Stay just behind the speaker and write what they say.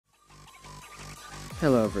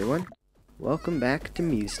Hello everyone, welcome back to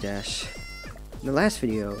Muse Dash. In the last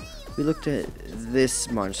video, we looked at this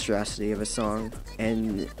monstrosity of a song,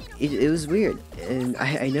 and it was weird, and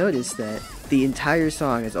I noticed that the entire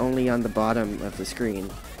song is only on the bottom of the screen,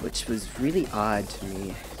 which was really odd to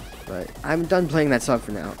me, but I'm done playing that song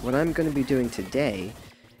for now. What I'm going to be doing today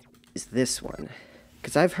is this one,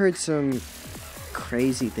 because I've heard some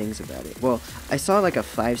crazy things about it. Well, I saw like a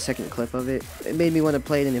 5-second clip of it. It made me want to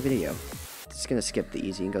play it in a video. Just gonna skip the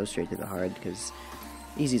easy and go straight to the hard, because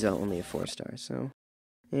easy's only a 4-star, so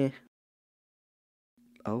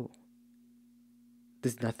oh,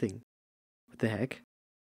 there's nothing. What the heck?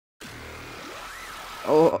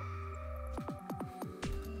 Oh,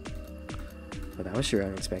 well, that was sure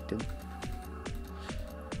unexpected.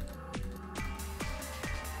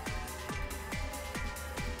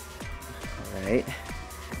 Alright,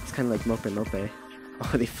 it's kind of like Mope Mope.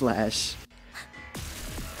 Oh, they flash.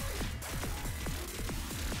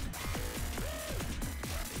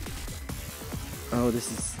 Oh,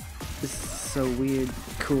 this is so weird,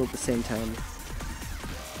 cool at the same time.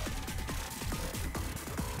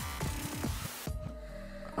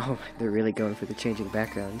 Oh, they're really going for the changing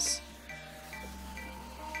backgrounds.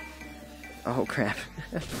 Oh crap.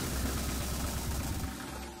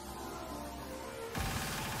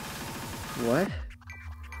 What?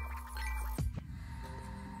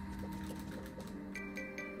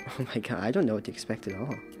 Oh my god, I don't know what to expect at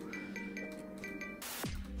all.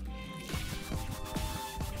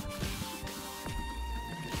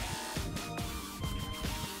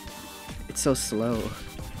 It's so slow.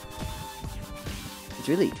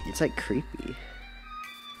 It's like creepy.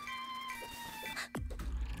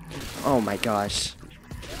 Oh my gosh.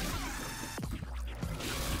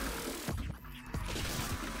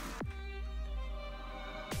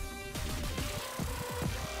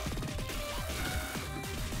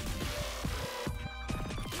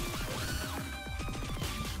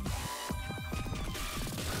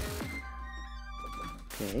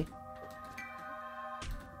 Okay.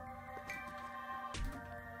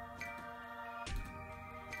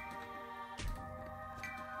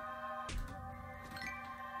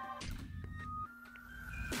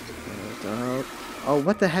 Oh,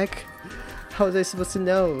 what the heck? How was I supposed to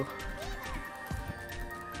know?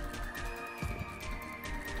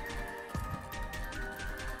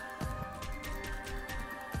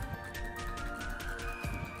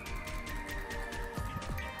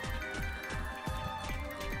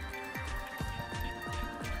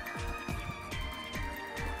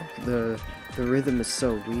 The rhythm is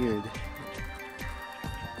so weird.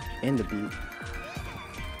 And the beat.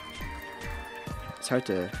 It's hard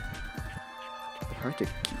to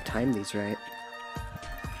time these right.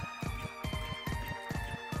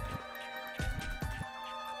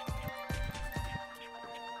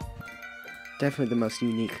 Definitely the most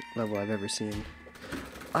unique level I've ever seen.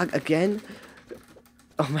 Again?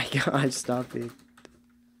 Oh my god, stop it.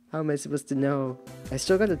 How am I supposed to know? I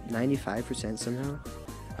still got a 95% somehow.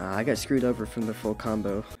 I got screwed over from the full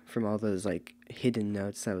combo from all those like hidden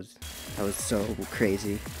notes. That was so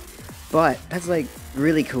crazy. But that's like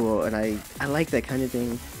really cool, and I like that kind of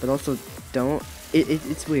thing, but also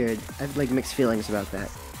it's weird. I have like mixed feelings about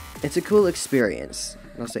that. It's a cool experience,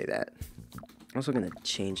 I'll say that. I'm also gonna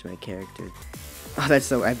change my character. Oh, that's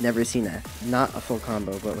so, I've never seen that. Not a full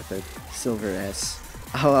combo, but with a silver S.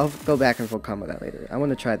 I'll go back and full combo that later. I want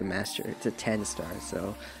to try the master. It's a 10-star,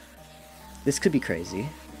 so this could be crazy.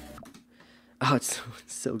 Oh, it's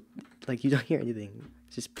so like you don't hear anything.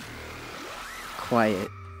 It's just quiet.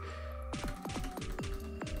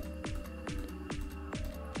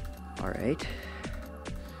 Alright.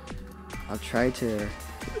 I'll try to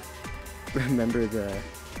remember the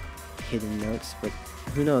hidden notes, but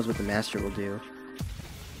who knows what the master will do.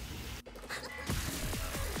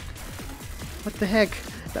 What the heck?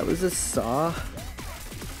 That was a saw?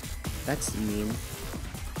 That's mean.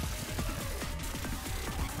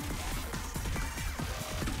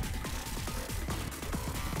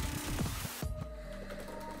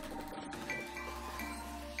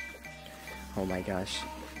 Oh my gosh.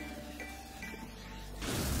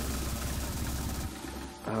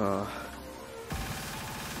 Oh.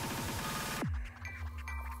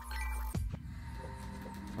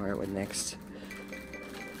 Alright, what next?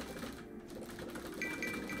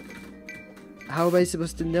 How am I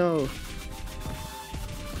supposed to know?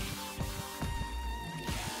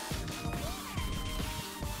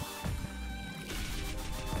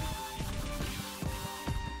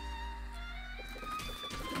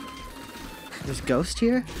 There's Ghost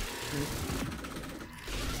here?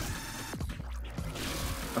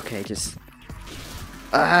 Okay, just...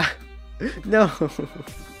 Ah! No!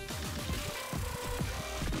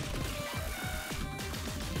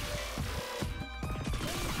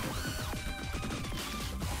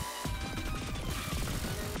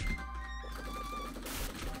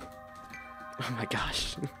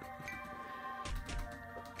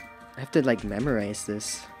 have to like memorize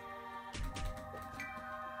this.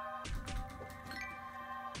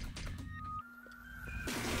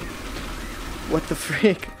 What the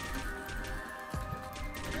frick?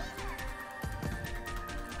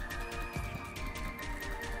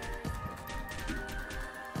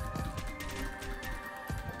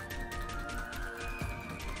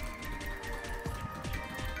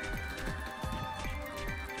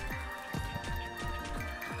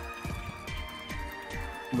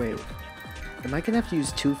 Wait, am I gonna have to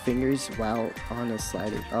use 2 fingers while on a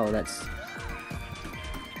slider? Oh, that's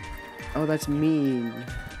mean.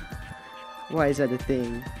 Why is that a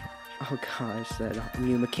thing? Oh gosh, that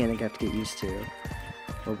new mechanic I have to get used to.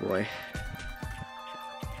 Oh boy.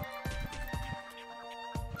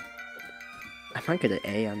 I might get an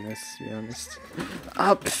A on this, to be honest.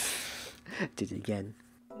 Up! Did it again.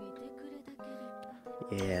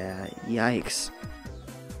 Yeah, yikes.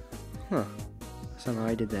 Huh. Somehow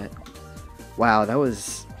I did that. Wow, that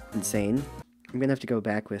was insane. I'm gonna have to go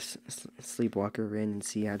back with Sleepwalker Rin and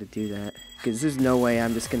see how to do that. Because there's no way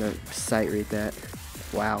I'm just gonna sight read that.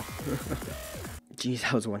 Wow. Geez,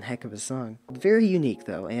 that was one heck of a song. Very unique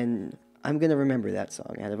though, and I'm gonna remember that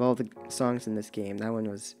song. Out of all the songs in this game, that one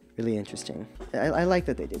was really interesting. I like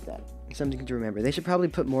that they did that. Something to remember. They should probably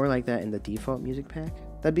put more like that in the default music pack.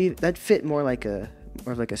 That'd fit more like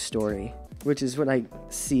a story. Which is what I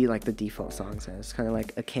see like the default songs as. Kind of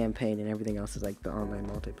like a campaign and everything else is like the online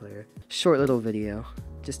multiplayer. Short little video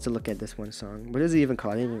just to look at this one song. What is it even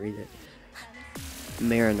called? I didn't even read it.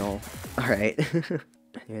 Marenol. Alright.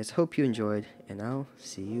 Anyways, hope you enjoyed and I'll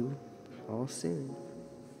see you all soon.